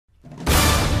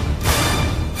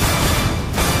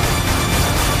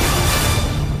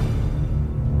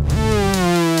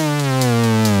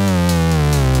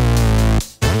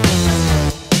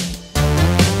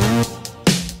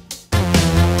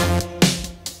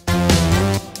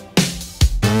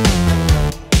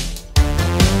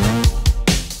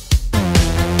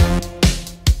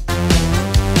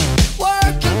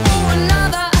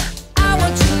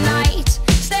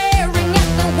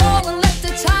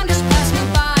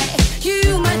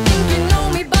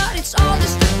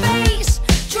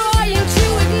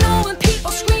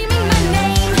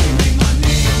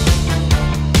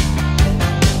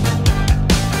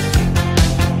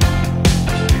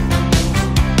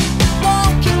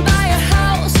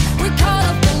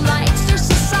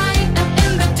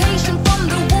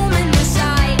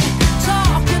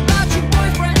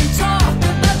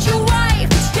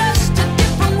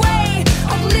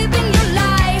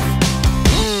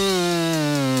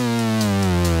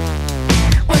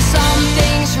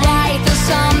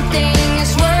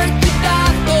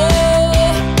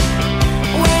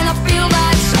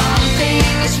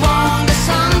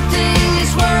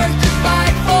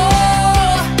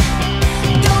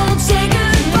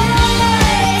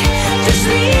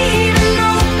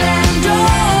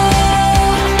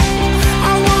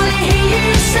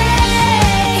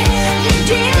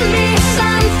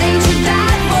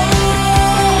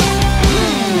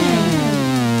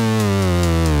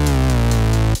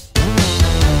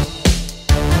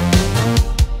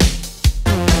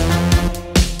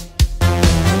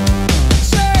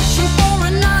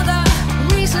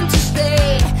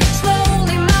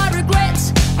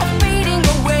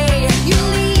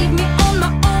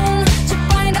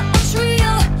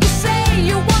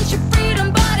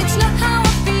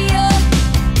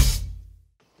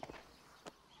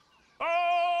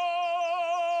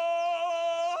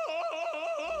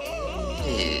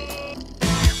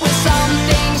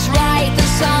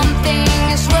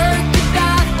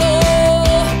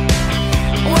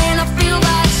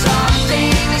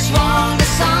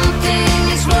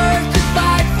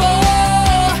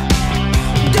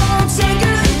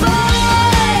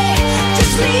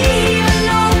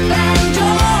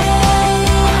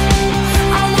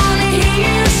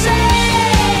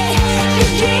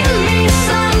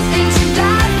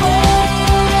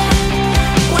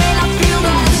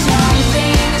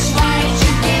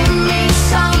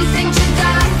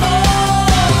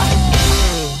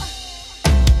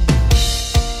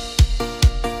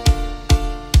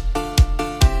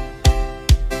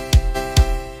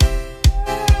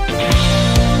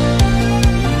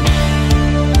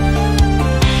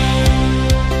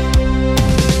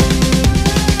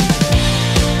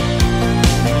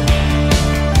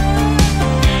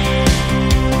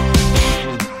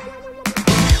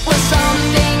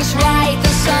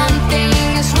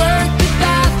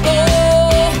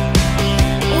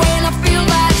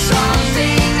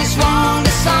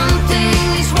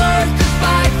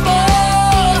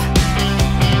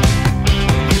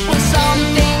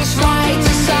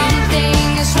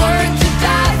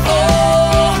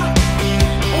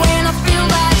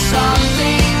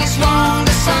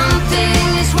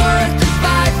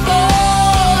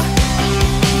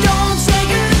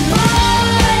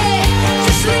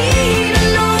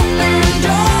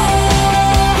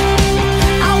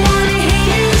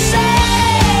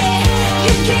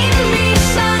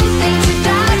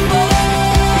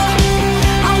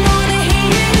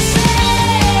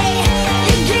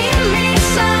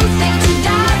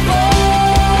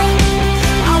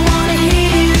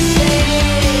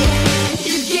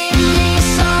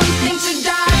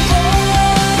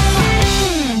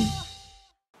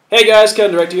Hey guys,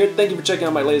 KevinTheDirector here. Thank you for checking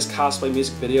out my latest cosplay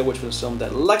music video, which was filmed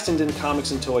at Lexington Comics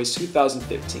and Toys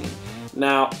 2015.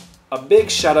 Now, a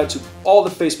big shout out to all the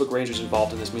Facebook Rangers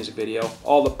involved in this music video,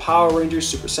 all the Power Rangers,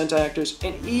 Super Sentai actors,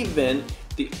 and even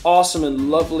the awesome and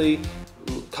lovely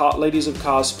ladies of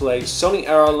cosplay, Sony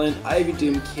Arlen, Ivy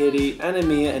Doom Kitty,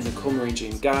 Anamia, and Nicole Marie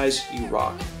Jean. Guys, you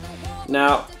rock.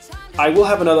 Now, I will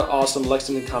have another awesome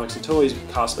Lexington Comics and Toys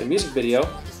cosplay music video,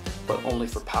 but only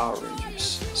for Power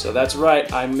Rangers. So that's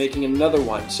right, I'm making another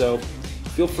one, so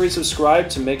feel free to subscribe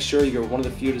to make sure you're one of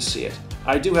the few to see it.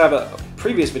 I do have a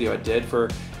previous video I did for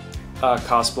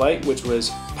cosplay, which was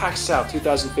PAX South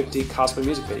 2015 cosplay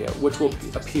music video, which will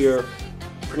appear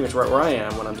pretty much right where I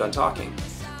am when I'm done talking.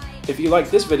 If you like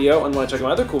this video and want to check out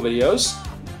my other cool videos,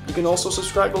 you can also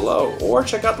subscribe below, or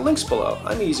check out the links below.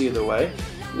 I'm easy either way.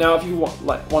 Now, if you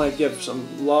want to give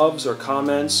some loves or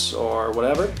comments or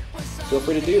whatever, feel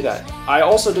free to do that. I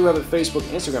also do have a Facebook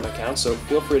and Instagram account, so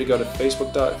feel free to go to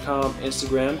facebook.com,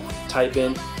 Instagram, type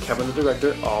in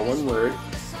KevinTheDirector, all one word.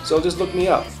 So just look me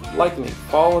up, like me,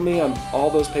 follow me on all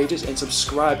those pages, and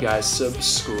subscribe, guys,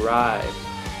 subscribe.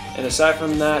 And aside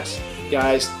from that,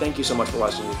 guys, thank you so much for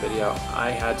watching this video.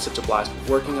 I had such a blast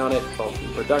working on it, both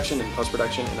in production and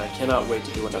post-production, and I cannot wait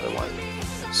to do another one.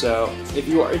 So, if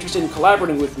you are interested in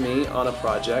collaborating with me on a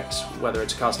project, whether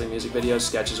it's cosplay music videos,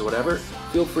 sketches, or whatever,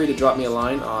 feel free to drop me a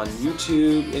line on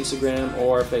YouTube, Instagram,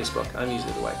 or Facebook. I'm easy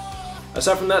either way.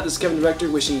 Aside from that, this is KevinTheDirector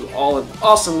wishing you all an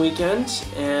awesome weekend,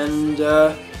 and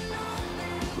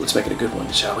let's make it a good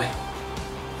one, shall we?